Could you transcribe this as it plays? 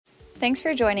Thanks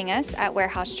for joining us at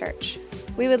Warehouse Church.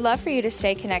 We would love for you to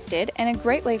stay connected, and a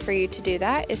great way for you to do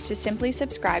that is to simply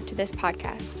subscribe to this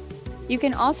podcast. You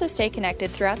can also stay connected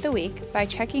throughout the week by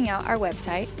checking out our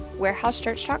website,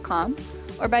 warehousechurch.com,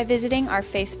 or by visiting our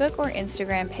Facebook or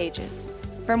Instagram pages.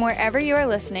 From wherever you are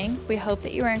listening, we hope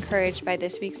that you are encouraged by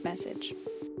this week's message.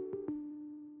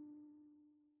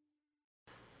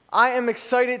 I am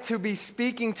excited to be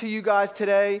speaking to you guys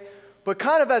today, but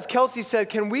kind of as Kelsey said,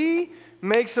 can we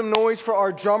make some noise for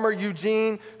our drummer,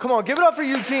 Eugene? Come on, give it up for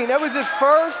Eugene. That was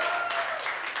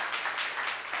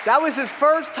his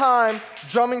first time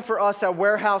drumming for us at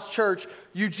Warehouse Church.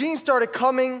 Eugene started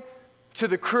coming to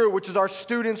the crew, which is our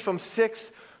students from 6th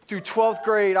through 12th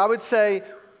grade, I would say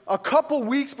a couple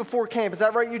weeks before camp. Is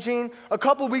that right, Eugene? A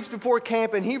couple weeks before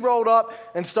camp, and he rolled up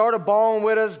and started balling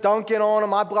with us, dunking on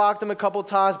him. I blocked him a couple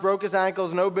times, broke his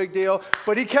ankles, no big deal.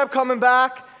 But he kept coming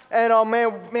back, and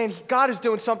man, God is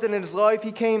doing something in his life.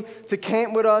 He came to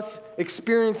camp with us,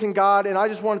 experiencing God, and I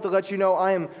just wanted to let you know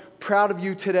I am proud of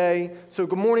you today. So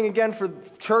good morning again for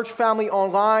church family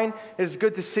online. It is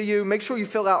good to see you. Make sure you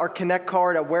fill out our Connect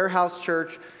card at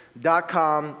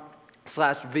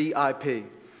warehousechurch.com/VIP.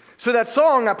 So that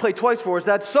song I played twice for us,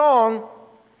 that song,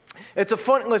 it's a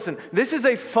fun, listen, this is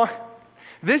a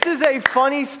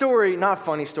funny story, not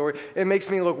funny story, it makes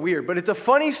me look weird, but it's a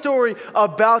funny story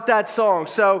about that song.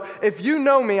 So if you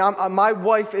know me, my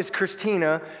wife is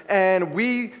Christina, and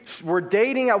we were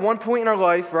dating at one point in our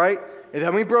life, right? And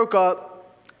then we broke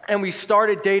up, and we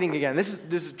started dating again. This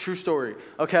is a true story,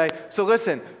 okay? So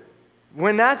listen,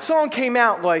 when that song came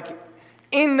out, like,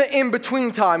 in the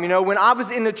in-between time, when I was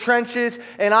in the trenches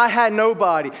and I had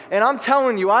nobody. And I'm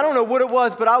telling you, I don't know what it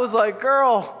was, but I was like,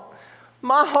 girl,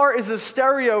 my heart is a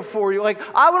stereo for you. Like,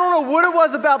 I don't know what it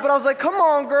was about, but I was like, come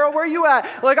on, girl, where you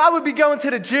at? Like, I would be going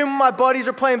to the gym with my buddies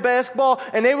or playing basketball,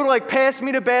 and they would, like, pass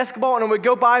me the basketball, and I would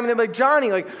go by them, and they'd be like,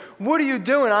 Johnny, like, what are you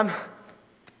doing?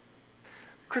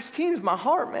 Christine's my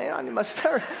heart, man. I need my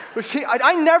stereo. But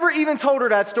I never even told her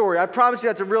that story. I promise you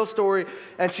that's a real story,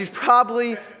 and she's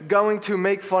probably going to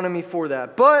make fun of me for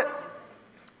that. But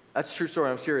that's a true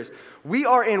story. I'm serious. We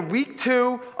are in week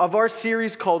 2 of our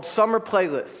series called Summer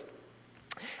Playlist.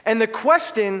 And the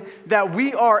question that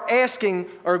we are asking,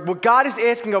 or what God is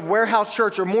asking of Warehouse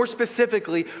Church, or more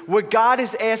specifically, what God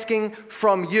is asking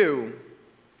from you,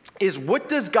 is what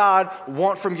does God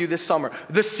want from you this summer?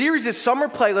 The series is Summer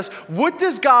Playlist. What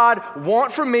does God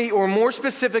want from me, or more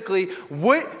specifically,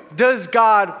 what does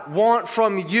God want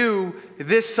from you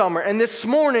this summer? And this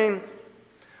morning,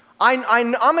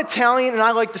 I'm Italian and I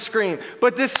like to scream,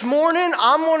 but this morning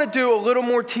I'm going to do a little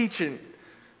more teaching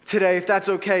today, if that's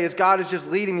okay, as God is just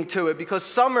leading me to it. Because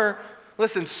summer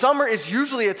is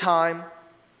usually a time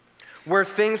where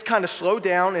things kind of slow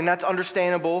down, and that's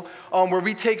understandable, where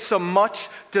we take some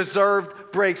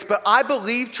much-deserved breaks. But I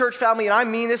believe, church family, and I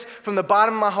mean this from the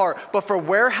bottom of my heart, but for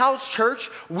Warehouse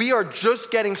Church, we are just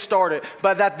getting started.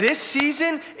 But that this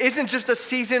season isn't just a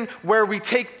season where we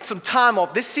take some time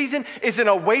off. This season isn't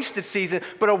a wasted season,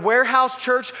 but a Warehouse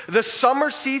Church, the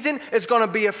summer season is going to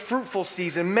be a fruitful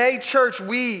season. May, church,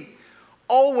 we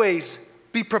always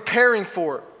be preparing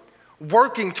for,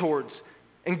 working towards,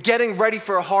 and getting ready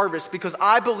for a harvest, because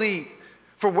I believe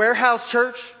for Warehouse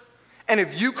Church, and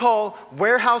if you call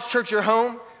Warehouse Church your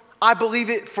home, I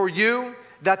believe it for you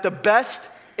that the best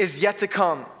is yet to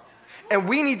come. And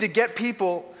we need to get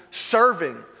people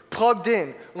serving, plugged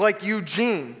in, like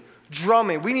Eugene,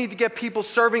 drumming. We need to get people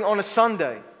serving on a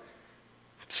Sunday,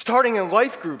 starting in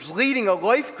life groups, leading a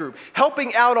life group,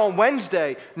 helping out on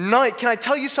Wednesday night. Can I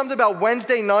tell you something about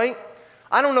Wednesday night?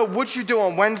 I don't know what you do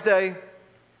on Wednesday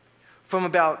from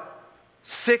about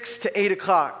 6 to 8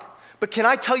 o'clock. But can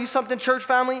I tell you something, church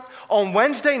family? On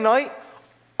Wednesday night,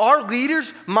 our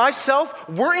leaders, myself,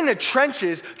 we're in the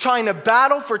trenches trying to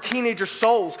battle for teenager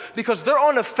souls, because they're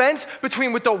on the fence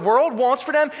between what the world wants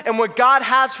for them and what God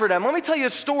has for them. Let me tell you a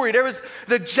story. There was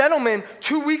the gentleman,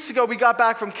 2 weeks ago we got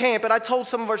back from camp, and I told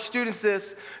some of our students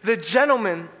this, the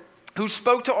gentleman who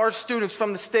spoke to our students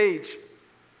from the stage,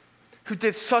 who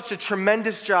did such a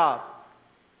tremendous job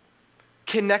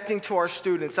connecting to our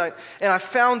students. I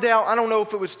found out, I don't know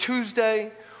if it was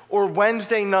Tuesday or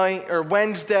Wednesday night, or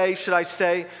Wednesday, should I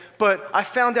say, but I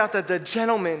found out that the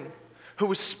gentleman who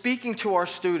was speaking to our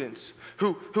students,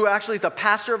 who actually is a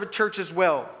pastor of a church as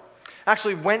well,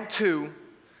 actually went to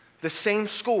the same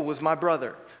school as my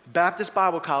brother, Baptist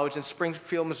Bible College in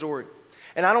Springfield, Missouri.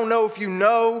 And I don't know if you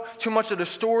know too much of the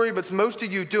story, but most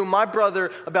of you do. My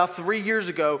brother, about 3 years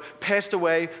ago, passed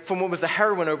away from what was a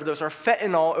heroin overdose, or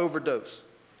fentanyl overdose.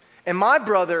 And my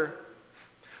brother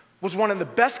was one of the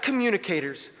best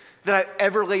communicators that I've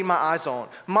ever laid my eyes on.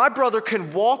 My brother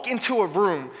can walk into a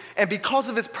room, and because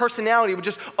of his personality, it would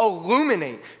just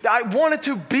illuminate. I wanted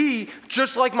to be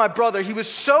just like my brother. He was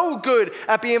so good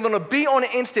at being able to be on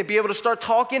an instant, be able to start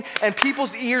talking, and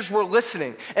people's ears were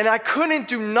listening. And I couldn't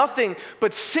do nothing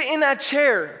but sit in that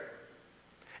chair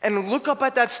and look up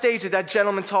at that stage of that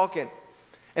gentleman talking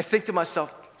and think to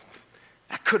myself,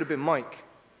 that could have been Mike.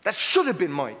 That should have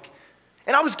been Mike.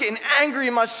 And I was getting angry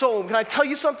in my soul. Can I tell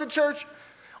you something, church?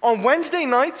 On Wednesday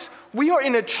nights, we are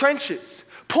in the trenches,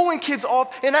 pulling kids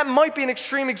off, and that might be an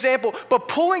extreme example, but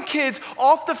pulling kids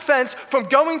off the fence from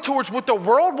going towards what the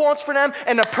world wants for them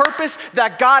and the purpose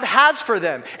that God has for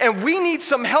them. And we need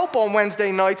some help on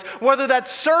Wednesday nights, whether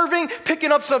that's serving,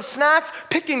 picking up some snacks,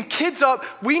 picking kids up.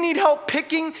 We need help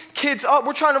picking kids up.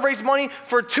 We're trying to raise money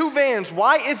for 2 vans.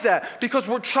 Why is that? Because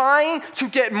we're trying to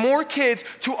get more kids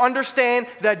to understand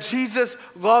that Jesus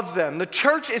loves them. The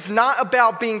church is not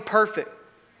about being perfect,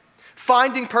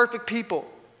 finding perfect people,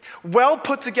 well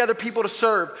put together people to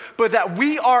serve, but that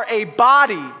we are a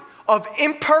body of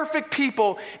imperfect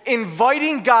people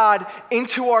inviting God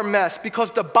into our mess.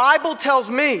 Because the Bible tells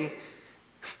me,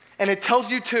 and it tells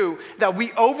you too, that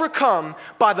we overcome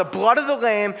by the blood of the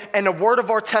Lamb and the word of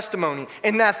our testimony.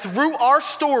 And that through our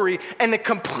story and the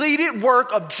completed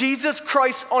work of Jesus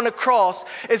Christ on the cross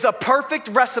is a perfect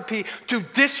recipe to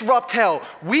disrupt hell.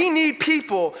 We need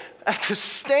people to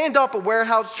stand up at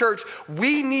Warehouse Church.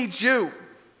 We need you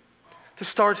to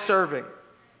start serving.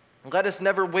 Let us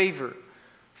never waver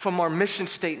from our mission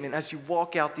statement as you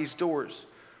walk out these doors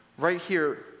right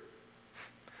here,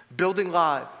 building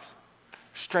lives,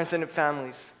 strengthening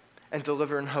families, and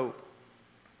delivering hope.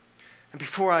 And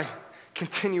before I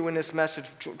continue in this message,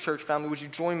 church family, would you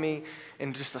join me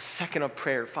in just a second of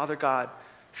prayer? Father God,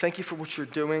 thank you for what you're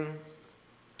doing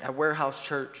at Warehouse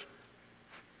Church.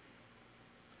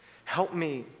 Help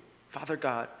me, Father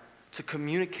God, to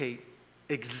communicate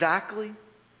exactly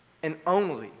and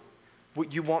only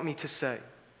what you want me to say.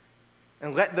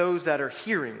 And let those that are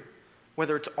hearing,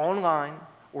 whether it's online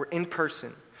or in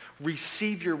person,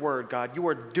 receive your word, God. You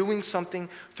are doing something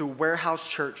through Warehouse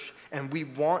Church, and we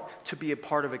want to be a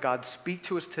part of it. God, speak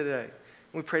to us today. And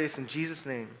we pray this in Jesus'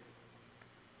 name.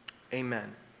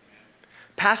 Amen.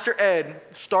 Pastor Ed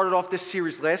started off this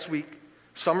series last week,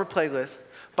 Summer Playlist,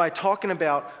 by talking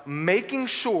about making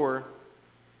sure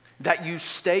that you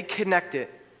stay connected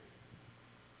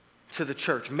to the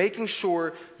church, making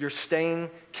sure you're staying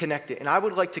connected. And I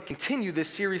would like to continue this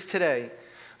series today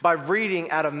by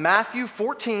reading out of Matthew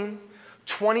 14,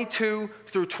 22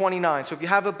 through 29. So if you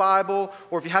have a Bible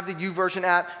or if you have the YouVersion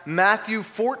app, Matthew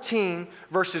 14,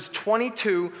 verses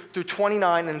 22 through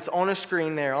 29, and it's on the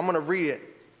screen there. I'm going to read it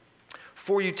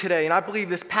for you today. And I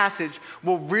believe this passage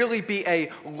will really be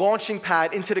a launching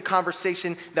pad into the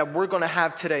conversation that we're going to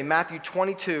have today. Matthew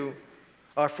 14,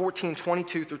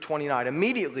 22 through 29.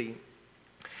 Immediately,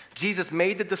 Jesus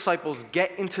made the disciples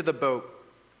get into the boat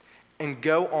and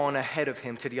go on ahead of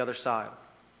him to the other side.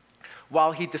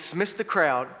 While he dismissed the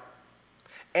crowd,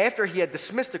 after he had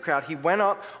dismissed the crowd, he went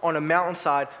up on a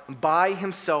mountainside by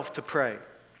himself to pray.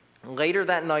 Later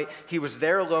that night, he was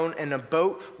there alone, and the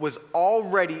boat was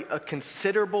already a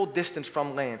considerable distance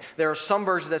from land. There are some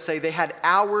versions that say they had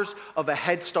hours of a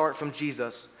head start from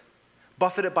Jesus,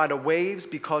 buffeted by the waves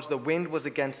because the wind was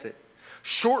against it.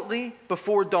 Shortly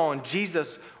before dawn,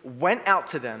 Jesus went out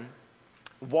to them,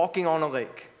 walking on a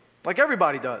lake, like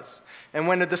everybody does. And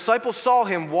when the disciples saw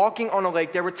him walking on a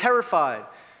lake, they were terrified.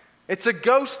 "It's a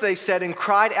ghost," they said, and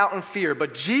cried out in fear.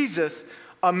 But Jesus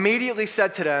immediately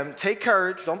said to them, "Take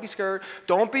courage, don't be scared,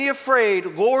 don't be afraid.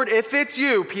 Lord, if it's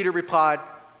you," Peter replied,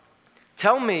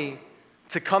 "tell me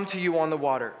to come to you on the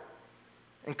water."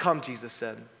 "And come," Jesus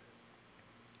said.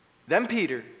 Then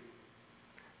Peter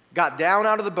got down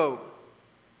out of the boat,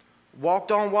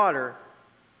 walked on water,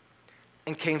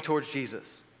 and came towards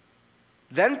Jesus.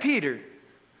 Then Peter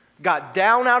got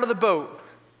down out of the boat,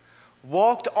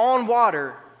 walked on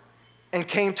water, and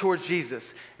came towards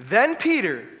Jesus. Then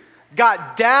Peter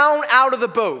got down out of the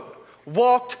boat,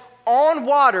 walked on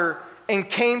water, and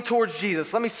came towards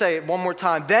Jesus. Let me say it one more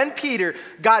time. Then Peter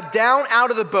got down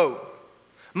out of the boat.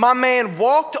 My man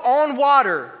walked on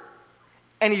water,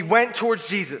 and he went towards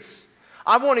Jesus.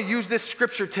 I want to use this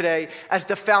scripture today as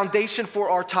the foundation for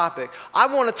our topic. I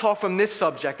want to talk from this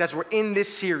subject as we're in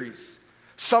this series,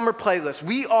 Summer Playlist.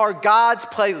 We are God's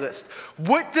playlist.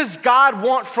 What does God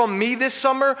want from me this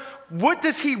summer? What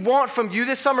does he want from you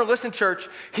this summer? Listen, church,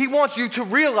 he wants you to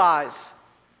realize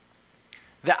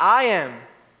that I am,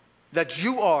 that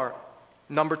you are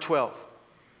number 12.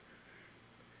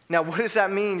 Now, what does that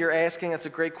mean, you're asking? That's a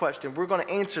great question. We're going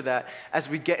to answer that as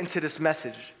we get into this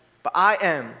message. But I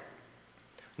am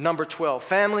number 12.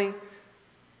 Family,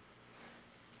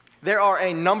 there are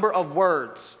a number of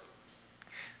words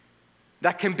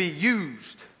that can be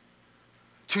used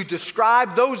to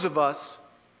describe those of us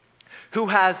who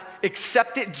have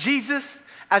accepted Jesus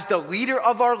as the leader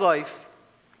of our life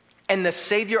and the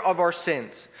Savior of our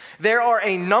sins. There are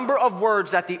a number of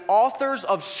words that the authors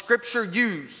of Scripture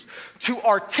use to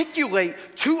articulate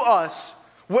to us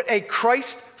what a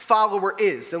Christ follower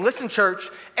is. And listen, church,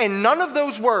 and none of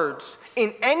those words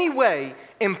in any way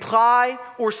imply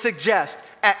or suggest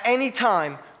at any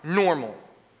time normal.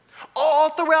 All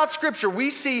throughout Scripture,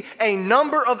 we see a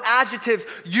number of adjectives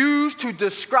used to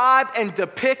describe and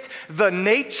depict the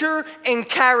nature and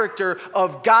character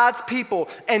of God's people.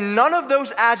 And none of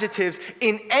those adjectives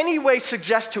in any way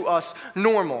suggest to us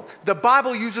normal. The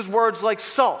Bible uses words like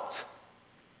salt,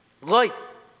 light,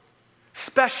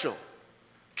 special,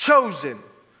 chosen,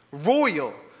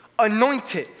 royal,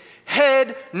 anointed,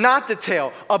 head, not the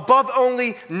tail, above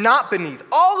only, not beneath.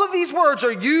 All of these words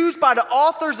are used by the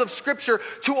authors of Scripture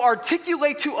to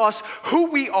articulate to us who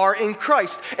we are in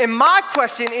Christ. And my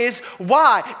question is,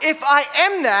 why? If I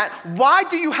am that, why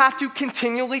do you have to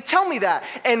continually tell me that?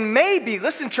 And maybe,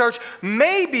 listen, church,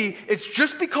 maybe it's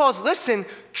just because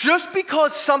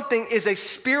something is a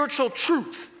spiritual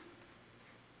truth,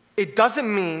 it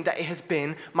doesn't mean that it has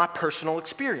been my personal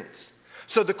experience.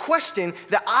 So the question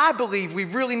that I believe we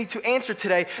really need to answer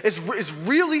today is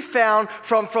really found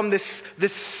from this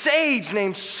sage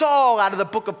named Saul out of the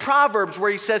book of Proverbs, where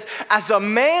he says, as a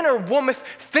man or woman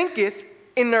thinketh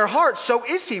in their heart, so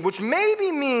is he, which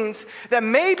maybe means that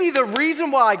maybe the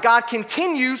reason why God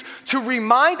continues to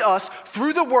remind us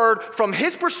through the word from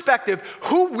his perspective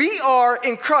who we are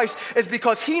in Christ is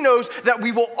because he knows that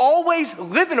we will always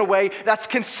live in a way that's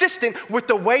consistent with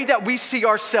the way that we see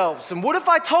ourselves. And what if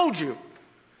I told you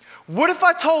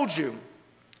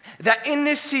that in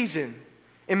this season,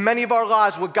 in many of our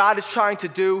lives, what God is trying to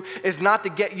do is not to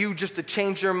get you just to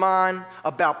change your mind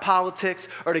about politics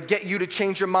or to get you to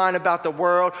change your mind about the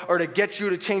world or to get you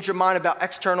to change your mind about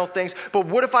external things. But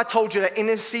what if I told you that in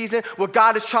this season, what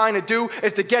God is trying to do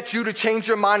is to get you to change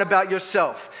your mind about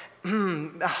yourself?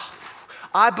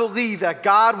 I believe that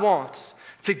God wants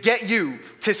to get you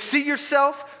to see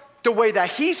yourself the way that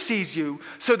he sees you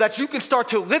so that you can start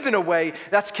to live in a way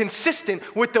that's consistent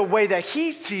with the way that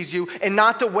he sees you and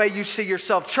not the way you see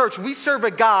yourself. Church, we serve a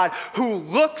God who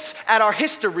looks at our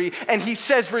history and he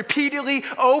says repeatedly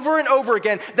over and over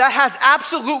again, that has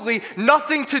absolutely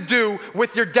nothing to do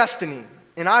with your destiny.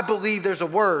 And I believe there's a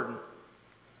word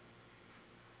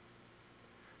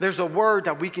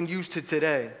that we can use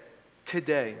today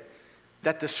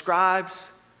that describes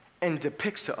and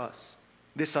depicts to us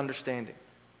this understanding.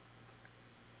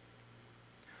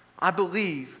 I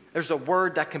believe there's a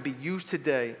word that can be used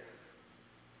today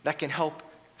that can help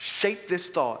shape this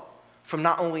thought from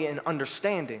not only an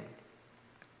understanding,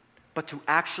 but to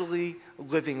actually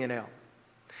living it out.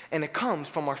 And it comes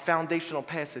from our foundational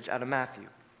passage out of Matthew.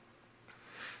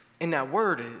 And that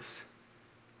word is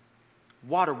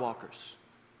water walkers.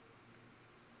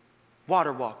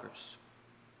 Water walkers.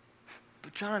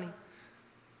 But Johnny,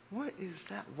 what is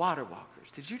that, water walkers?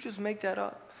 Did you just make that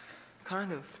up?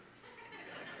 Kind of.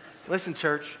 Listen,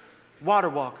 church, water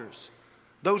walkers,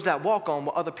 those that walk on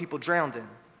what other people drowned in.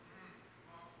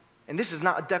 And this is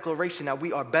not a declaration that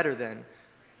we are better than,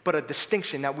 but a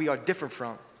distinction that we are different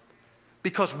from.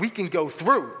 Because we can go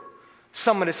through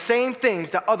some of the same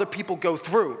things that other people go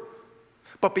through.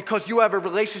 But because you have a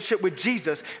relationship with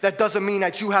Jesus, that doesn't mean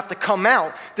that you have to come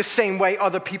out the same way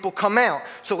other people come out.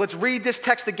 So let's read this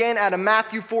text again out of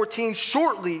Matthew 14.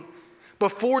 Shortly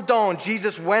before dawn,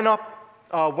 Jesus went out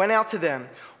to them,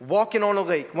 walking on a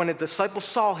lake. When the disciples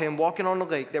saw him walking on the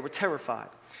lake, they were terrified.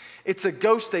 It's a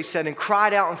ghost, they said, and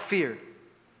cried out in fear.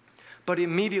 But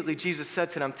immediately Jesus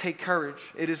said to them, take courage,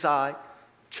 it is I.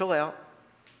 Chill out.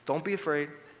 Don't be afraid.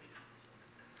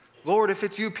 Lord, if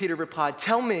it's you, Peter replied,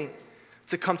 tell me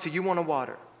to come to you on the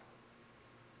water.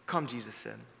 Come, Jesus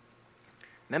said. And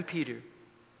then Peter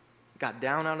got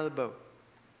down out of the boat.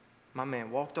 My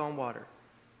man walked on water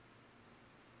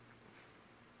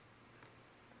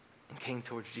and came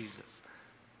towards Jesus.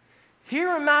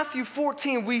 Here in Matthew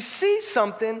 14, we see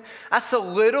something that's a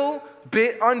little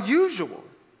bit unusual.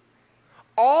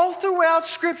 All throughout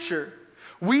Scripture,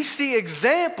 we see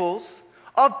examples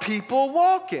of people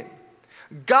walking.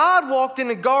 God walked in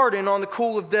the garden on the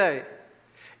cool of day.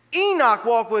 Enoch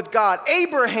walked with God.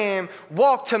 Abraham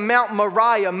walked to Mount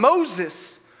Moriah.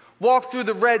 Moses walked through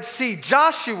the Red Sea.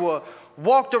 Joshua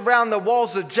walked around the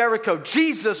walls of Jericho.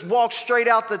 Jesus walked straight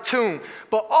out the tomb.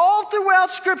 But all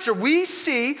throughout Scripture, we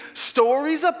see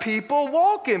stories of people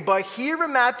walking. But here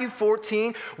in Matthew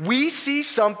 14, we see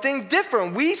something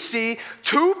different. We see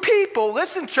two people,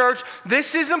 listen, church,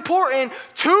 this is important,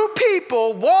 two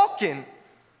people walking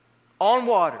on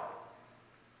water.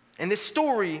 And this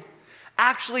story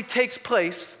actually takes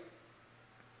place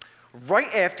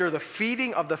right after the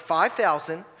feeding of the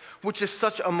 5,000, which is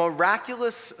such a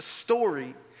miraculous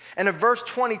story. And in verse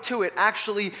 22, it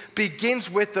actually begins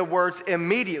with the words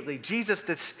immediately. Jesus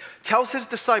tells his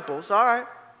disciples, all right,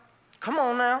 come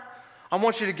on now. I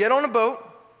want you to get on a boat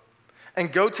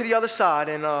and go to the other side,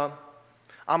 and I'm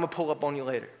going to pull up on you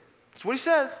later. That's what he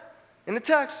says in the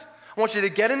text. I want you to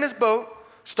get in this boat,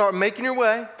 start making your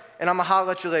way, and I'm going to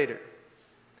holler at you later.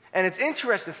 And it's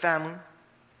interesting, family.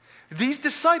 These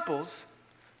disciples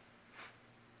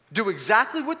do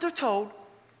exactly what they're told.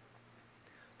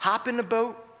 Hop in the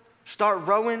boat, start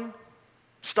rowing,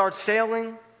 start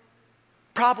sailing.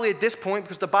 Probably at this point,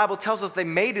 because the Bible tells us they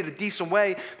made it a decent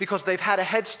way because they've had a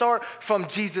head start from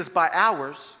Jesus by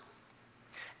hours.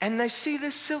 And they see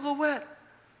this silhouette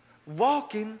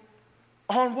walking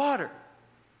on water.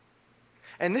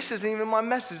 And this isn't even my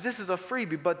message. This is a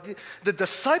freebie. But the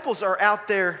disciples are out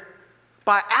there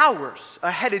by hours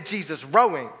ahead of Jesus,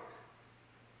 rowing,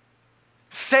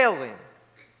 sailing,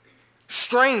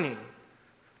 straining,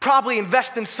 probably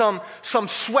investing some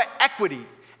sweat equity.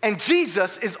 And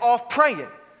Jesus is off praying.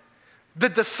 The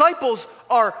disciples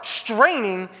are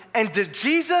straining and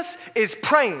Jesus is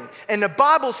praying. And the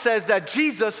Bible says that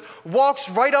Jesus walks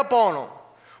right up on them,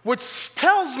 which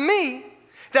tells me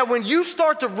that when you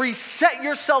start to reset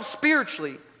yourself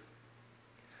spiritually,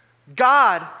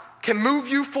 God can move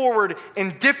you forward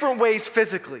in different ways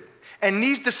physically. And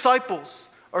these disciples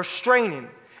are straining,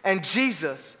 and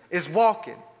Jesus is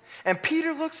walking. And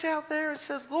Peter looks out there and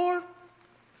says, Lord,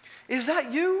 is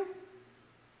that you?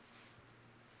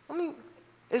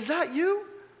 Is that you?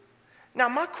 Now,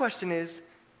 my question is,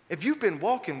 if you've been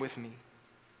walking with me,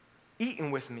 eating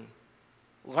with me,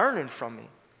 learning from me,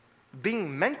 being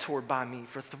mentored by me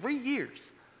for 3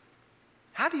 years,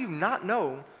 how do you not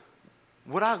know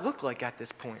what I look like at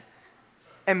this point?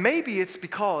 And maybe it's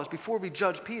because, before we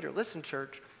judge Peter, listen,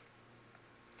 church,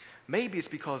 maybe it's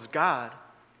because God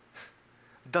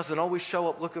doesn't always show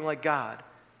up looking like God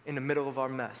in the middle of our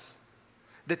mess.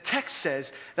 The text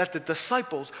says that the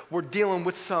disciples were dealing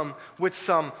with some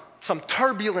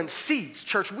turbulent seas.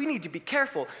 Church, we need to be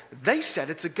careful. They said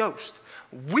it's a ghost.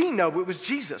 We know it was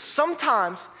Jesus.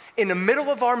 Sometimes in the middle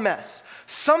of our mess,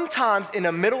 sometimes in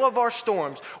the middle of our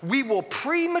storms, we will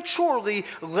prematurely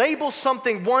label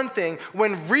something one thing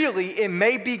when really it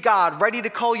may be God ready to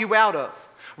call you out of,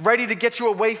 ready to get you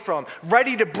away from,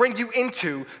 ready to bring you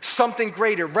into something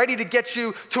greater, ready to get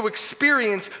you to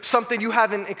experience something you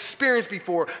haven't experienced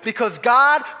before, because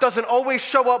God doesn't always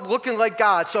show up looking like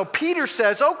God. So Peter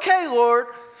says, okay, Lord,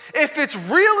 if it's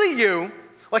really you,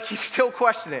 like he's still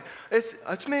questioning it.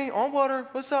 It's me, on water,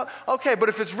 what's up? Okay, but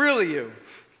if it's really you,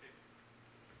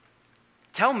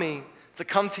 tell me to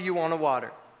come to you on the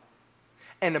water.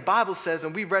 And the Bible says,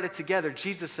 and we read it together,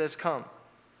 Jesus says, come.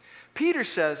 Peter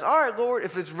says, all right, Lord,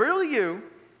 if it's really you,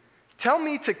 tell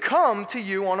me to come to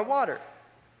you on the water.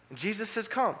 And Jesus says,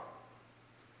 come.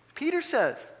 Peter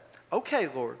says, okay,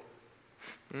 Lord,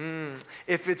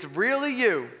 if it's really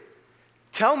you,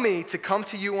 tell me to come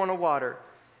to you on the water.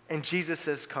 And Jesus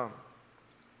says, come.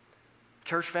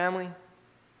 Church family,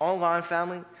 online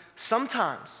family,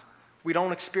 sometimes we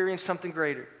don't experience something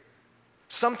greater.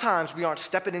 Sometimes we aren't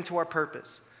stepping into our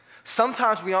purpose.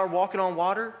 Sometimes we aren't walking on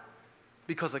water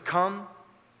because a come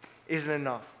isn't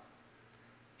enough.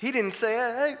 He didn't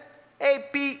say, hey,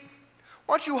 Pete,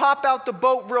 why don't you hop out the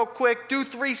boat real quick, do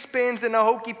 3 spins and a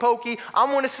hokey pokey.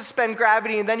 I want to suspend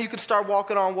gravity and then you can start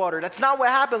walking on water. That's not what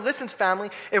happened. Listen, family,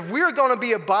 if we're going to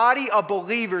be a body of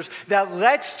believers that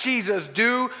lets Jesus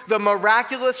do the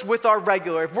miraculous with our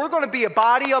regular, if we're going to be a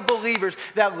body of believers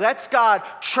that lets God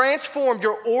transform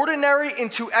your ordinary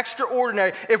into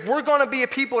extraordinary, if we're going to be a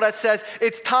people that says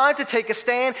it's time to take a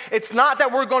stand, it's not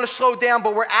that we're going to slow down,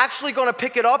 but we're actually going to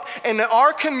pick it up, and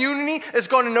our community is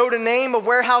going to know the name of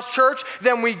Warehouse Church,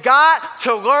 then we got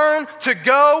to learn to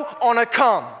go on a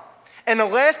come. And the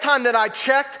last time that I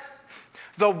checked,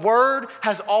 the word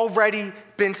has already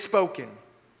been spoken.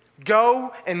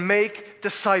 Go and make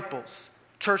disciples.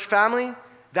 Church family,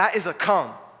 that is a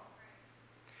come.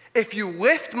 If you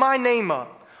lift my name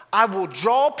up, I will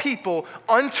draw people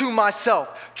unto myself.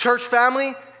 Church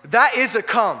family, that is a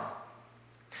come.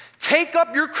 Take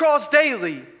up your cross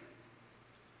daily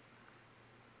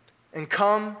and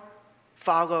come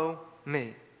follow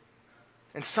me.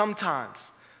 And sometimes,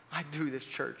 I do this,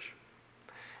 church,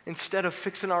 instead of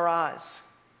fixing our eyes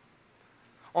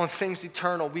on things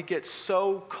eternal, we get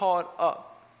so caught up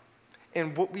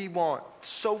in what we want,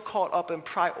 so caught up in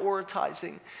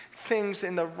prioritizing things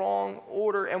in the wrong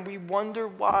order, and we wonder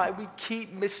why we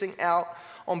keep missing out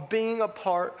on being a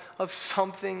part of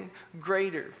something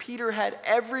greater. Peter had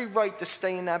every right to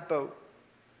stay in that boat.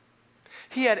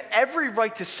 He had every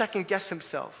right to second guess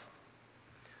himself.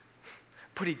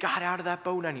 But he got out of that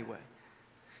boat anyway.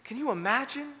 Can you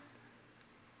imagine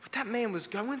what that man was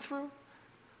going through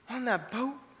on that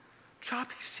boat?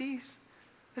 Choppy seas.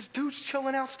 This dude's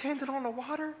chilling out, standing on the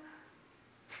water.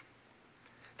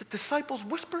 The disciples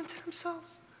whispering to themselves,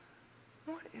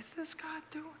 what is this God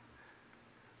doing?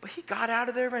 But he got out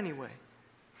of there anyway.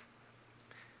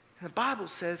 And the Bible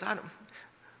says,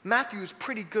 Matthew is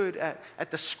pretty good at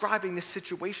describing this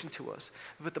situation to us.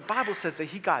 But the Bible says that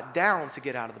he got down to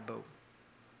get out of the boat.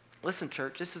 Listen,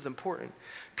 church, this is important.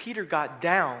 Peter got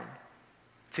down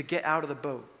to get out of the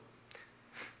boat.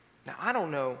 Now, I don't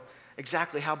know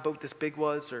exactly how boat this big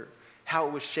was or how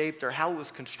it was shaped or how it was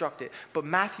constructed, but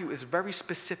Matthew is very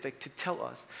specific to tell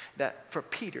us that for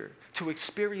Peter to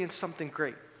experience something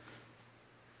great,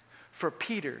 for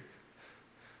Peter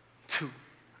to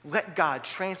let God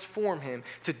transform him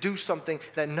to do something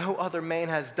that no other man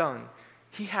has done,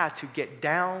 he had to get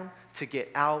down to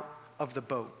get out of the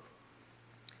boat.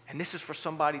 And this is for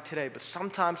somebody today, but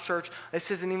sometimes, church, this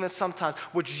isn't even sometimes.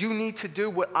 What you need to do,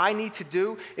 what I need to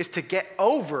do, is to get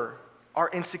over our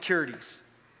insecurities,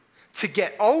 to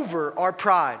get over our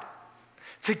pride,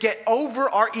 to get over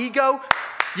our ego.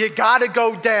 You got to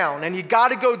go down, and you got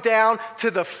to go down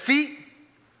to the feet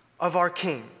of our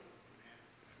King.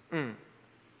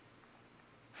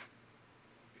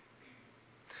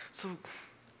 So,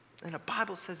 and the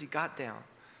Bible says he got down,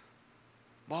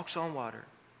 walks on water.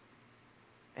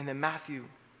 And then Matthew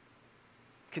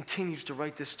continues to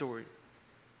write this story.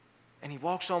 And he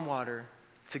walks on water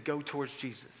to go towards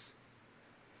Jesus.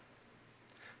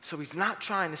 So he's not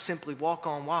trying to simply walk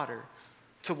on water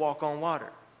to walk on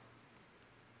water.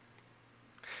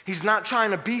 He's not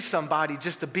trying to be somebody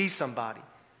just to be somebody.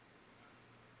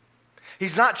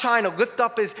 He's not trying to lift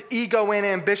up his ego and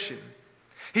ambition.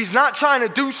 He's not trying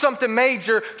to do something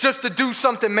major just to do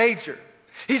something major.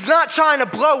 He's not trying to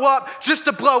blow up just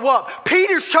to blow up.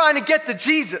 Peter's trying to get to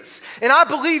Jesus. And I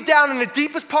believe down in the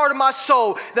deepest part of my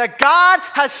soul that God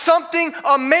has something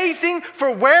amazing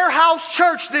for Warehouse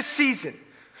Church this season.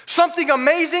 Something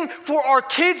amazing for our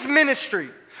kids' ministry.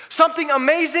 Something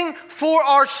amazing for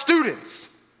our students.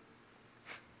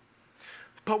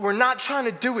 But we're not trying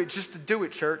to do it just to do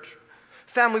it, church.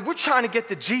 Family, we're trying to get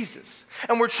to Jesus,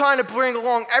 and we're trying to bring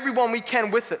along everyone we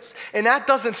can with us. And that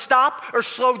doesn't stop or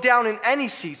slow down in any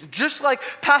season. Just like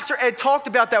Pastor Ed talked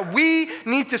about, that we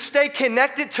need to stay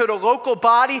connected to the local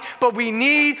body, but we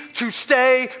need to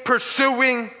stay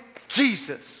pursuing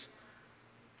Jesus.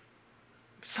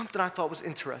 Something I thought was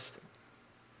interesting,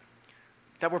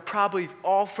 that we're probably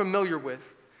all familiar with,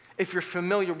 if you're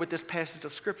familiar with this passage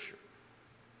of Scripture.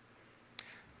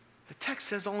 The text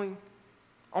says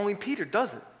only Peter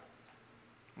does it.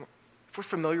 If we're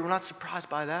familiar, we're not surprised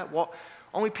by that.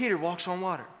 Only Peter walks on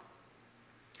water.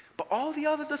 But all the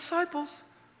other disciples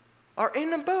are in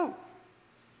the boat.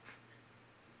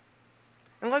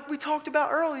 And like we talked about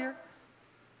earlier,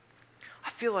 I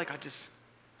feel like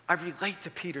I relate to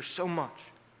Peter so much.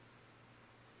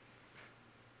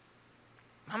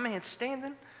 My man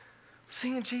standing,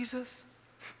 seeing Jesus,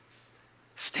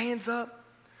 stands up.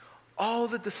 All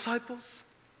the disciples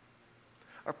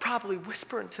are probably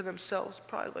whispering to themselves,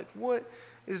 probably like, what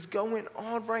is going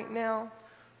on right now?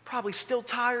 Probably still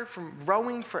tired from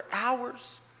rowing for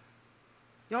hours.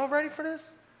 Y'all ready for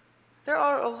this? There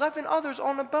are 11 others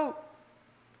on the boat.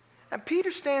 And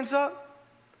Peter stands up,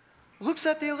 looks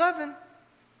at the 11,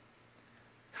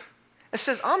 and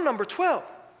says, I'm number 12.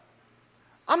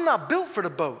 I'm not built for the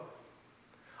boat.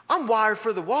 I'm wired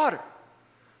for the water.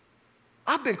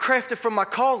 I've been crafted for my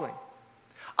calling.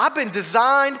 I've been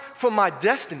designed for my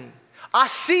destiny. I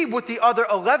see what the other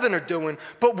 11 are doing,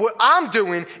 but what I'm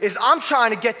doing is I'm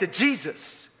trying to get to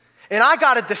Jesus. And I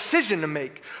got a decision to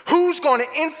make. Who's going to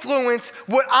influence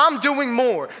what I'm doing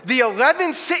more? The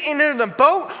 11 sitting in the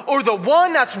boat or the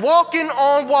one that's walking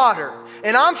on water?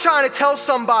 And I'm trying to tell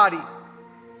somebody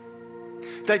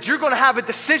that you're going to have a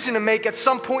decision to make at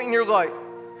some point in your life.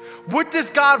 What does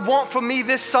God want from me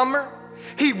this summer?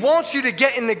 He wants you to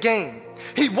get in the game.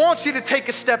 He wants you to take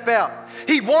a step out.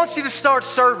 He wants you to start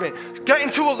serving. Get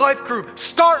into a life group.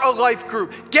 Start a life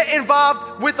group. Get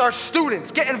involved with our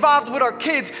students. Get involved with our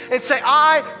kids and say,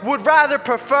 I would rather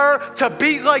prefer to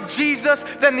be like Jesus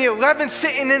than the 11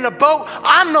 sitting in a boat.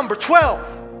 I'm number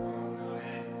 12.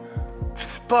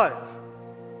 But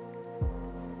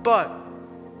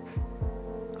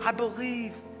I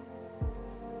believe,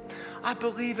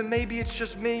 and maybe it's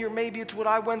just me, or maybe it's what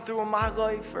I went through in my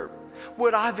life, or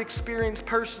what I've experienced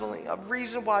personally, a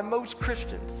reason why most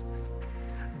Christians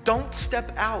don't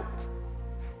step out,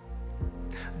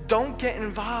 don't get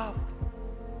involved,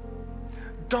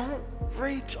 don't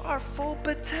reach our full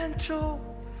potential,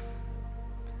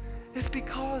 is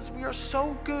because we are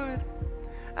so good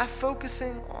at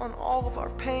focusing on all of our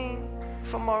pain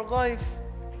from our life,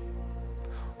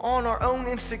 on our own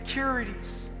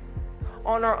insecurities,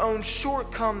 on our own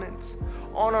shortcomings,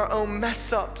 on our own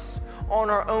mess-ups, on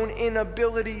our own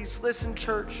inabilities, listen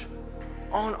church,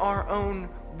 on our own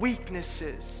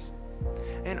weaknesses.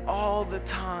 And all the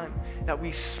time that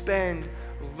we spend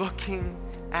looking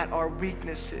at our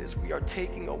weaknesses, we are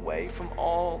taking away from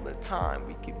all the time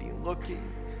we could be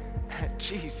looking at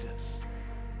Jesus.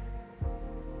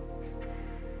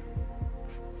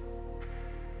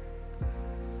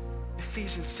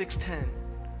 Ephesians 6:10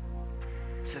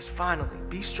 says, finally,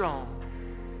 be strong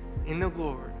in the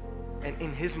Lord and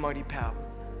in his mighty power.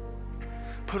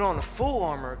 Put on the full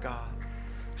armor of God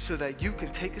so that you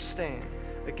can take a stand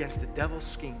against the devil's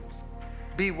schemes.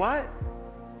 Be what?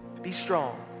 Be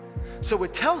strong. So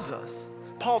it tells us,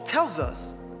 Paul tells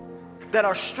us, that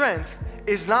our strength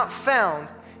is not found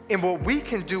in what we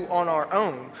can do on our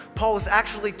own. Paul is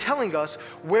actually telling us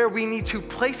where we need to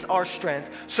place our strength,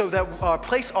 so that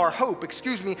place our hope,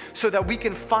 so that we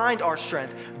can find our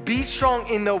strength. Be strong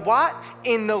in the what?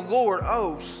 In the Lord.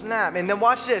 Oh, snap. And then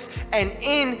watch this. And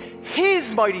in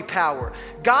his mighty power.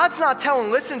 God's not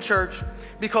telling, listen, church,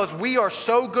 because we are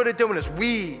so good at doing this.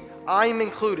 I am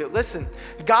included. Listen,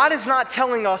 God is not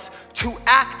telling us to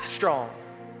act strong.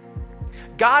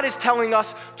 God is telling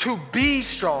us to be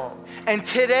strong. And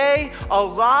today, a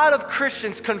lot of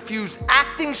Christians confuse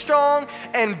acting strong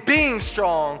and being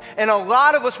strong. And a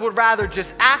lot of us would rather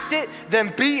just act it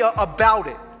than be about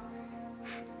it.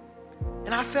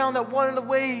 And I found that one of the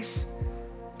ways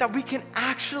that we can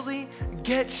actually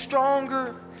get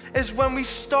stronger is when we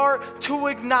start to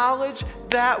acknowledge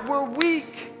that we're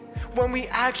weak. When we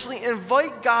actually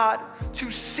invite God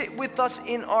to sit with us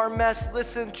in our mess,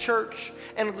 listen, church,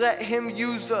 and let him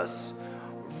use us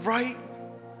right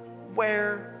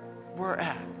where we're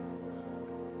at.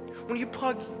 When you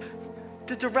plug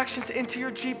the directions into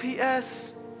your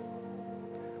GPS,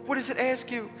 what does it ask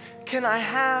you? Can I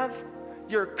have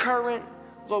your current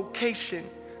location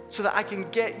so that I can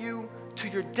get you to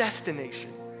your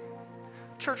destination?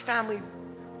 Church family,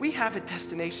 we have a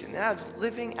destination, and that is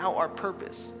living out our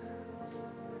purpose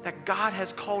that God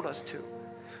has called us to.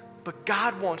 But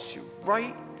God wants you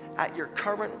right at your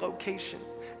current location,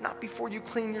 not before you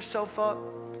clean yourself up,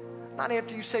 not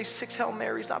after you say 6 Hail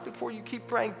Marys, not before you keep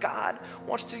praying. God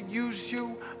wants to use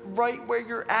you right where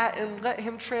you're at and let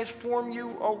him transform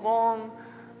you along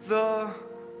the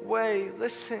way.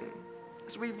 Listen,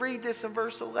 as we read this in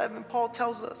verse 11, Paul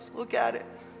tells us, look at it.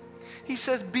 He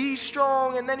says, be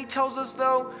strong, and then he tells us,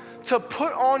 though, to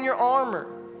put on your armor.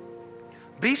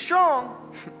 Be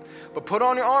strong, but put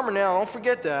on your armor now. Don't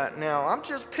forget that. Now, I'm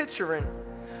just picturing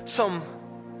some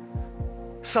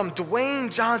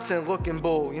Dwayne Johnson looking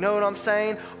bull, you know what I'm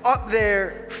saying? Up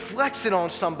there flexing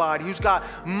on somebody who's got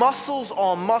muscles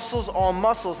on muscles on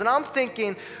muscles. And I'm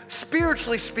thinking,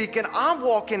 spiritually speaking, I'm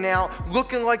walking out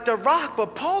looking like The Rock,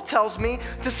 but Paul tells me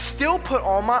to still put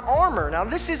on my armor. Now,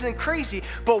 this isn't crazy,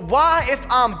 but why, if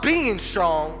I'm being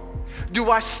strong, do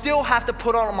I still have to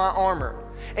put on my armor?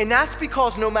 And that's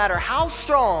because no matter how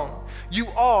strong you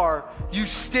are, you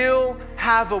still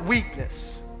have a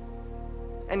weakness.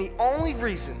 And the only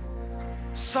reason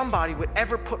somebody would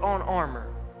ever put on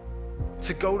armor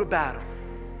to go to battle,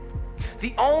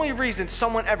 the only reason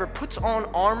someone ever puts on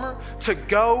armor to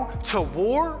go to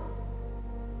war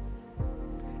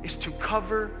is to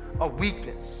cover a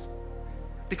weakness.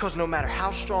 Because no matter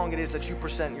how strong it is that you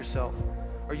present yourself,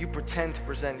 or you pretend to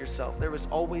present yourself, there is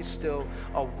always still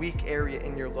a weak area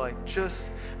in your life.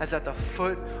 Just as at the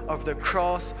foot of the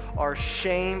cross, our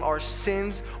shame, our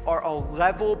sins are a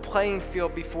level playing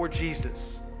field before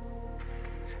Jesus.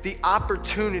 The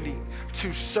opportunity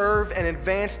to serve and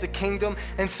advance the kingdom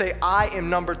and say, I am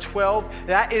number 12,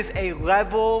 that is a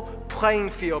level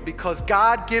playing field because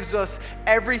God gives us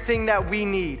everything that we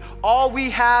need. All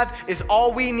we have is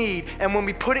all we need. And when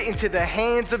we put it into the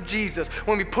hands of Jesus,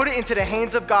 when we put it into the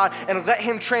hands of God and let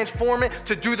him transform it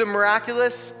to do the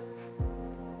miraculous,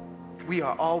 we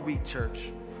are all weak,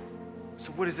 church.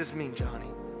 So what does this mean, Johnny?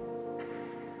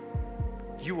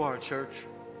 You are, church.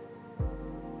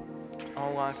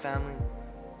 Online family.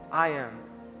 I am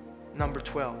number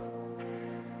 12.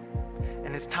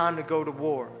 And it's time to go to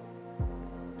war,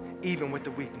 even with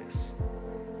the weakness.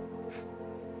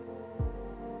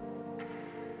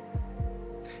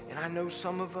 And I know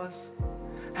some of us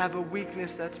have a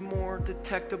weakness that's more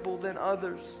detectable than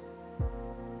others.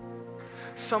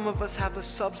 Some of us have a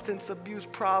substance abuse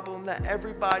problem that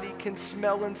everybody can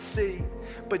smell and see.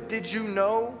 But did you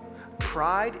know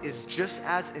pride is just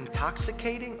as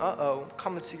intoxicating?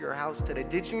 Coming to your house today.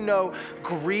 Did you know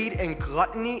greed and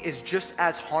gluttony is just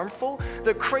as harmful?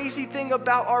 The crazy thing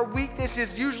about our weakness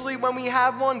is usually when we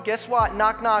have one, guess what?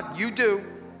 Knock, knock, you do.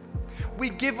 We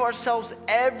give ourselves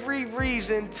every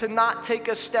reason to not take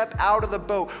a step out of the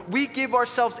boat. We give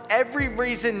ourselves every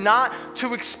reason not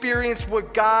to experience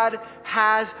what God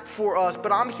has for us.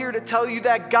 But I'm here to tell you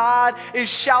that God is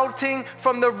shouting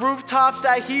from the rooftops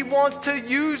that he wants to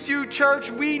use you, church.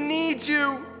 We need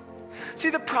you. See,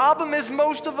 the problem is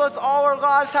most of us all our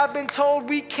lives have been told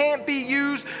we can't be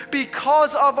used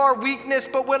because of our weakness.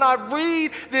 But when I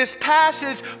read this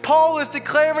passage, Paul is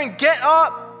declaring, get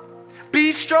up.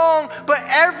 Be strong, but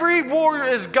every warrior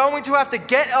is going to have to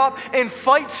get up and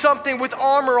fight something with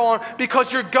armor on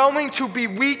because you're going to be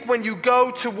weak when you go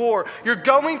to war. You're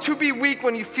going to be weak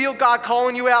when you feel God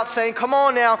calling you out saying, come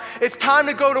on now, it's time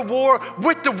to go to war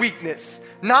with the weakness,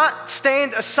 not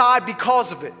stand aside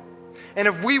because of it. And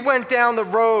if we went down the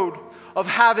road of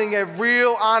having a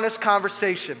real honest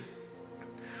conversation,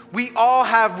 we all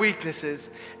have weaknesses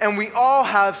and we all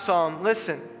have some,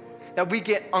 listen, that we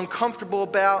get uncomfortable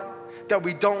about, that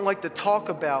we don't like to talk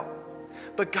about.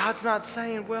 But God's not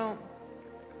saying, well,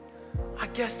 I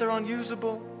guess they're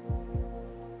unusable.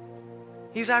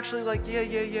 He's actually like,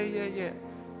 yeah.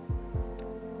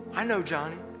 I know,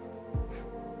 Johnny.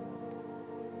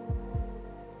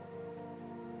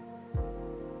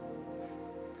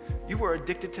 You were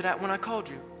addicted to that when I called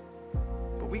you.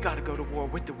 But we got to go to war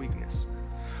with the weakness.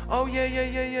 Oh,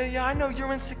 yeah. I know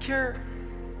you're insecure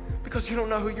because you don't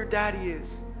know who your daddy is.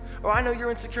 Or I know you're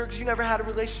insecure because you never had a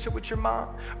relationship with your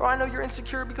mom. Or I know you're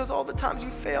insecure because all the times you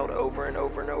failed over and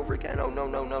over and over again. Oh,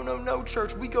 no,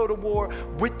 church. We go to war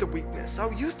with the weakness.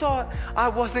 Oh, you thought I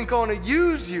wasn't going to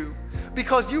use you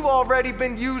because you've already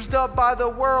been used up by the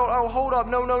world. Oh, hold up.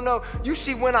 No. You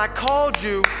see, when I called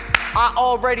you, I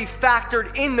already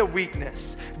factored in the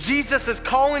weakness. Jesus is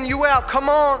calling you out. Come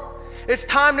on. It's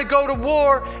time to go to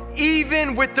war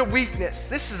even with the weakness.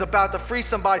 This is about to free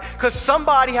somebody because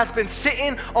somebody has been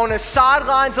sitting on the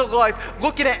sidelines of life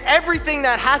looking at everything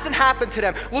that hasn't happened to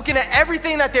them, looking at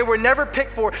everything that they were never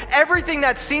picked for, everything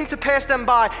that seemed to pass them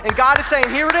by. And God is saying,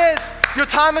 here it is. Your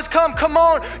time has come. Come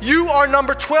on. You are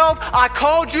number 12. I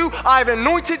called you. I've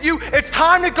anointed you. It's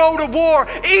time to go to war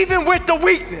even with the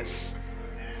weakness.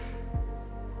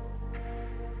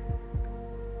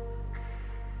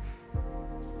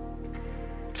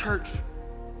 Church,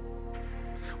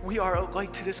 we are a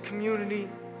light to this community,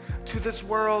 to this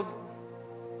world.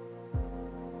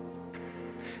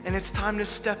 And it's time to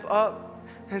step up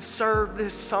and serve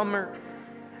this summer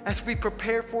as we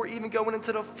prepare for even going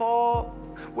into the fall,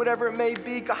 whatever it may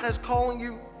be. God is calling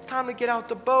you. It's time to get out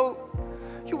the boat.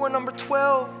 You are number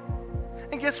 12.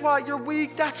 And guess what? You're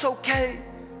weak. That's okay.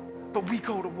 But we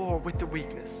go to war with the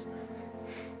weakness.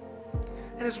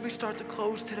 And as we start to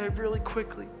close today really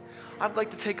quickly, I'd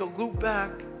like to take a loop back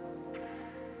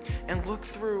and look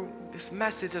through this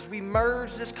message as we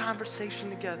merge this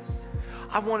conversation together.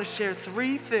 I want to share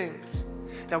 3 things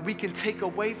that we can take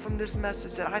away from this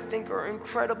message that I think are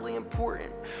incredibly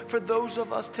important for those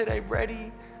of us today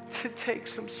ready to take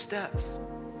some steps.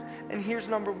 And here's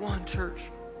number 1, church.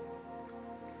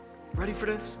 Ready for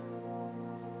this?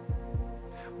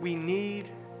 We need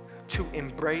to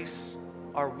embrace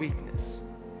our weakness.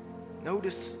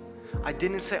 Notice, I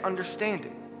didn't say understand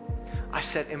it. I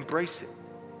said embrace it.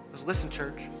 Because listen,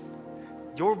 church,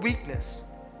 your weakness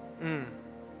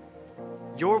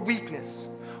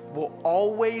will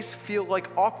always feel like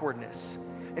awkwardness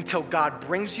until God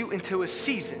brings you into a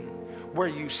season where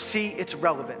you see its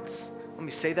relevance. Let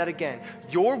me say that again.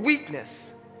 Your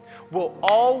weakness will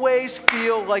always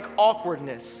feel like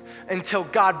awkwardness until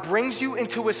God brings you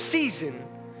into a season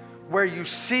where you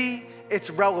see its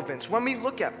relevance. When we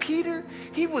look at Peter,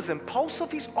 he was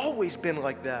impulsive. He's always been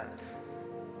like that.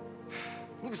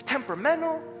 He was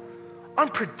temperamental,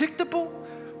 unpredictable.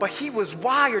 but he was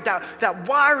wired. That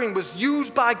wiring was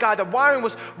used by God. That wiring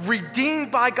was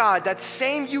redeemed by God. That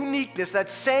same uniqueness,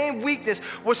 that same weakness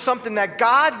was something that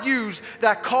God used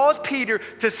that caused Peter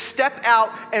to step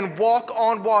out and walk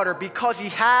on water, because he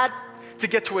had to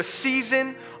get to a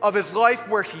season of his life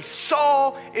where he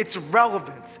saw its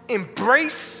relevance.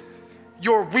 Embrace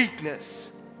your weakness.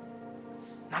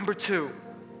 Number 2,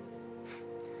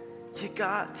 you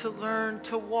got to learn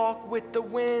to walk with the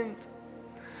wind.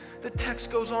 The text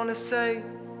goes on to say,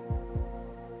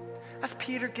 as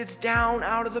Peter gets down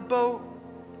out of the boat,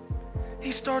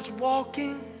 he starts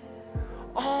walking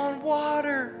on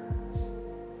water.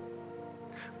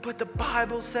 But the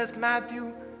Bible says,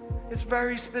 Matthew is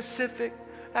very specific,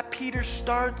 that Peter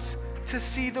starts to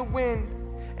see the wind.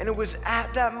 And it was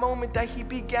at that moment that he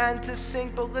began to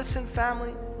sink. But listen,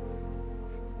 family,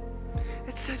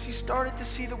 it says he started to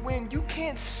see the wind. You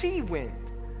can't see wind.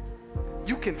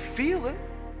 You can feel it.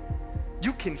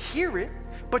 You can hear it,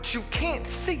 but you can't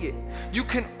see it. You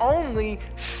can only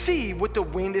see what the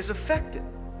wind is affecting.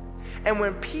 And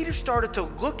when Peter started to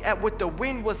look at what the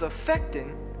wind was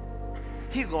affecting,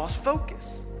 he lost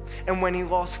focus. And when he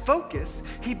lost focus,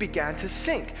 he began to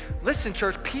sink. Listen,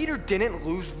 church, Peter didn't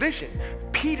lose vision.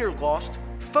 Peter lost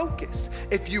focus.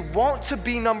 If you want to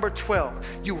be number 12,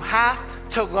 you have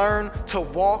to learn to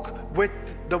walk with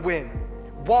the wind.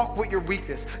 Walk with your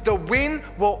weakness. The wind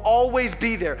will always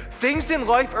be there. Things in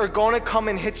life are going to come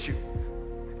and hit you.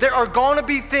 There are going to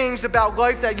be things about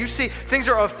life that you see. Things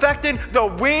are affecting. The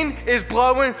wind is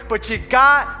blowing, but you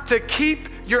got to keep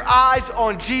your eyes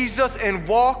on Jesus and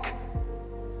walk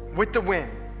with the wind.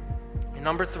 And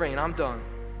number 3, and I'm done.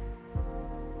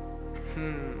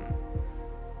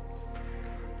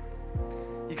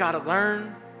 You got to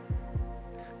learn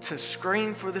to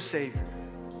scream for the Savior.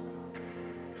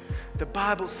 The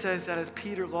Bible says that as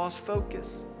Peter lost focus,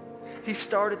 he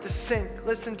started to sink.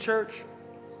 Listen, church,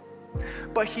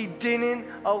 but he didn't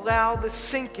allow the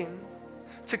sinking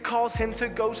to cause him to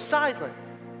go silent.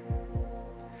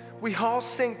 We all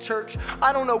sink, church.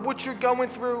 I don't know what you're going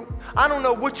through. I don't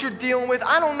know what you're dealing with.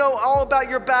 I don't know all about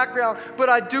your background, but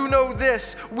I do know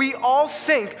this. We all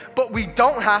sink, but we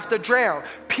don't have to drown.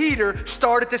 Peter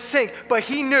started to sink, but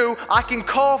he knew, I can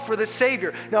call for the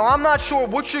Savior. Now, I'm not sure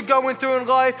what you're going through in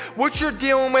life, what you're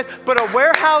dealing with, but a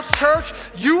Warehouse Church,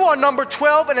 you are number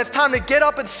 12, and it's time to get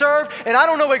up and serve. And I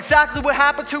don't know exactly what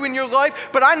happened to you in your life,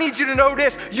 but I need you to know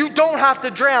this. You don't have to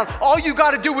drown. All you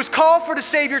got to do is call for the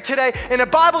Savior today. And the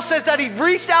Bible says that he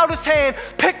reached out his hand,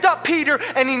 picked up Peter,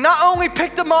 and he not only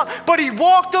picked him up, but he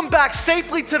walked him back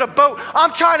safely to the boat.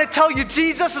 I'm trying to tell you,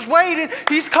 Jesus is waiting.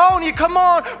 He's calling you. Come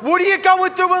on. What are you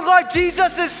going through in life?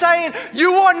 Jesus is saying,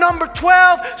 you are number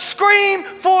 12. Scream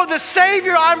for the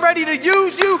Savior. I'm ready to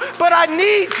use you, but I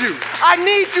need you. I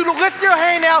need you to lift your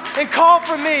hand out and call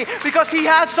for me, because he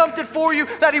has something for you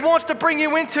that he wants to bring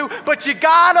you into, but you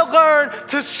got to learn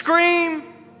to scream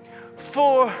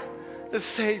for the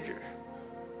Savior.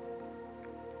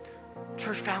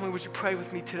 Church family, would you pray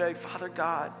with me today? Father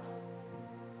God,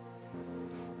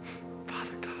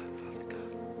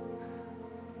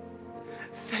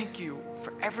 thank you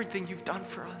for everything you've done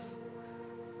for us.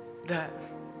 That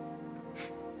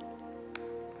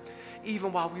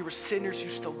even while we were sinners, you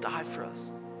still died for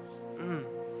us.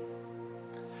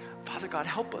 Father God,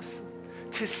 help us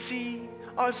to see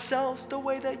ourselves the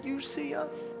way that you see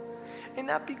us. And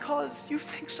not because you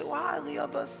think so highly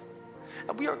of us.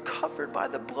 And we are covered by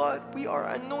the blood. We are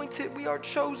anointed. We are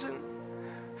chosen.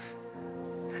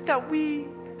 That we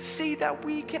see that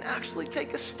we can actually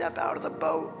take a step out of the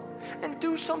boat and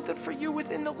do something for you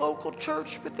within the local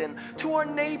church, to our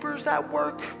neighbors at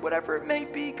work, whatever it may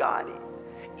be, God.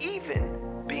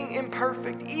 Even being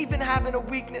imperfect, even having a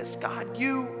weakness, God,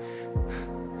 you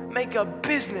make a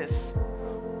business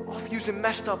off using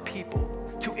messed up people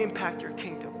to impact your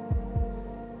kingdom.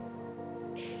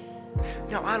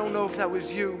 Now, I don't know if that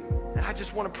was you, and I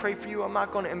just want to pray for you. I'm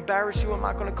not going to embarrass you. I'm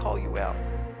not going to call you out.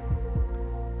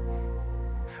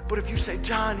 But if you say,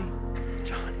 Johnny,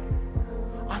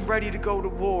 I'm ready to go to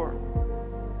war,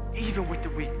 even with the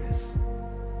weakness.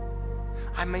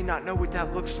 I may not know what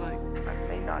that looks like. I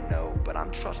may not know, but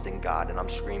I'm trusting God and I'm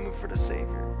screaming for the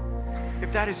Savior.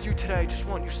 If that is you today, I just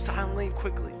want you silently and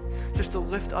quickly just to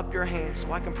lift up your hand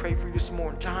so I can pray for you this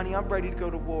morning. Johnny, I'm ready to go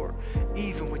to war,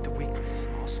 even with the weakness.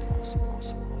 Awesome.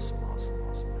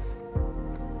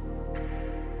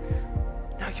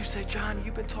 Now you say, Johnny,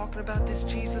 you've been talking about this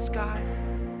Jesus guy.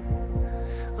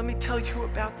 Let me tell you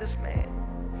about this man.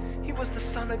 He was the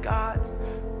Son of God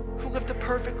who lived a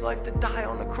perfect life to die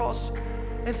on the cross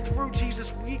And through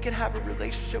Jesus, we can have a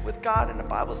relationship with God. And the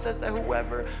Bible says that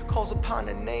whoever calls upon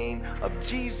the name of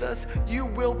Jesus, you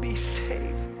will be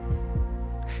saved.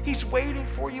 He's waiting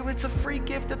for you. It's a free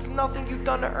gift. It's nothing you've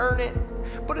done to earn it,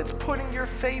 but it's putting your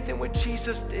faith in what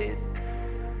Jesus did.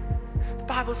 The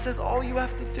Bible says all you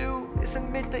have to do is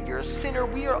admit that you're a sinner.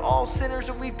 We are all sinners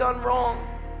and we've done wrong.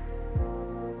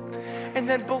 And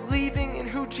then believing in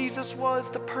who Jesus was,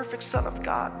 the perfect Son of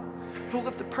God, who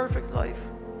lived a perfect life.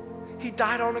 He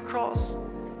died on the cross,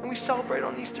 and we celebrate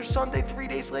on Easter Sunday. 3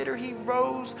 days later, he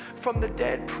rose from the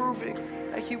dead, proving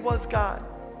that he was God.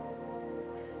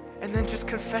 And then just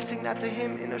confessing that to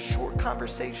him in a short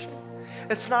conversation.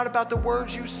 It's not about the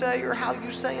words you say or how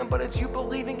you say them, but it's you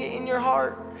believing it in your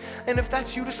heart. And if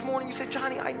that's you this morning, you say,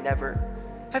 Johnny, I never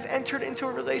have entered into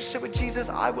a relationship with Jesus.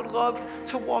 I would love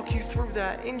to walk you through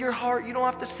that. In your heart, you don't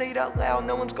have to say it out loud.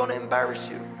 No one's going to embarrass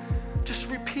you. Just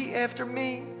repeat after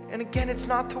me. And again, it's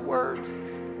not the words.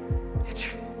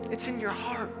 It's in your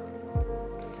heart.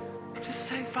 Just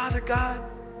say, Father God,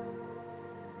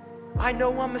 I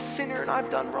know I'm a sinner and I've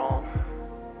done wrong.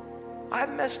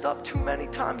 I've messed up too many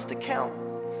times to count.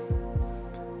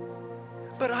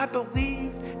 But I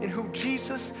believe in who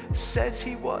Jesus says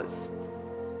he was.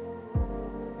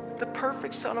 The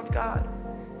perfect Son of God.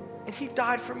 And he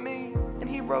died for me and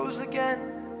he rose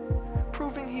again,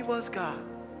 proving he was God.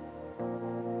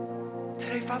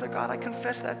 Today, Father God, I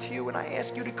confess that to you and I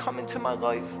ask you to come into my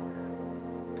life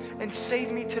and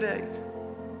save me today.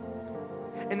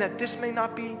 And that this may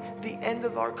not be the end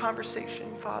of our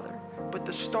conversation, Father, but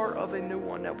the start of a new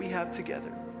one that we have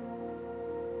together.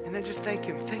 And then just thank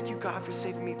him. Thank you, God, for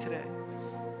saving me today.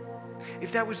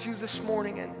 If that was you this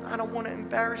morning, and I don't want to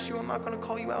embarrass you, I'm not going to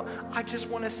call you out. I just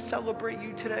want to celebrate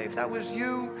you today. If that was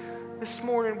you this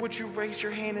morning, would you raise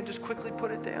your hand and just quickly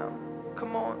put it down?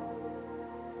 Come on.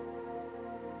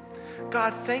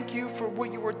 God, thank you for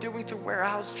what you are doing through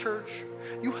Warehouse Church.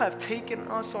 You have taken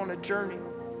us on a journey.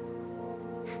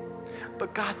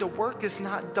 But God, the work is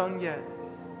not done yet.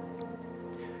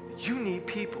 You need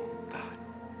people, God.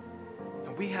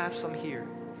 And we have some here.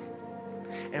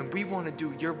 And we want to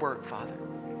do your work, Father.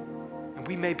 And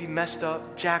we may be messed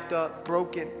up, jacked up,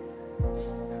 broken.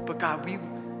 But God,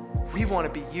 we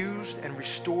want to be used and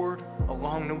restored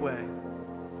along the way.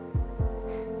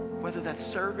 Whether that's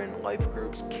serving, life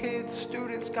groups, kids,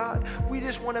 students, God, we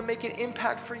just want to make an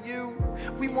impact for you.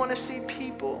 We want to see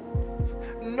people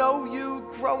know you,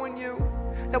 grow in you,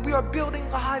 that we are building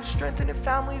lives, strengthening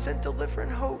families, and delivering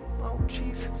hope. Oh,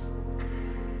 Jesus.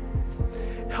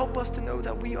 Help us to know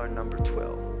that we are number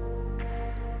 12.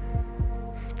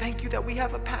 Thank you that we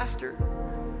have a pastor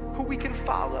who we can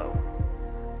follow,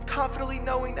 confidently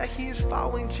knowing that he is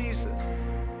following Jesus.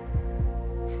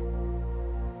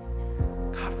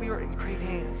 God, we are in great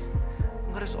hands.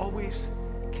 Let us always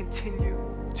continue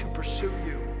to pursue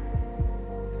you.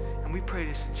 And we pray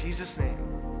this in Jesus' name.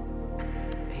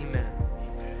 Amen.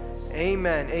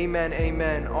 Amen, amen,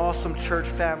 amen. Awesome church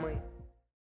family.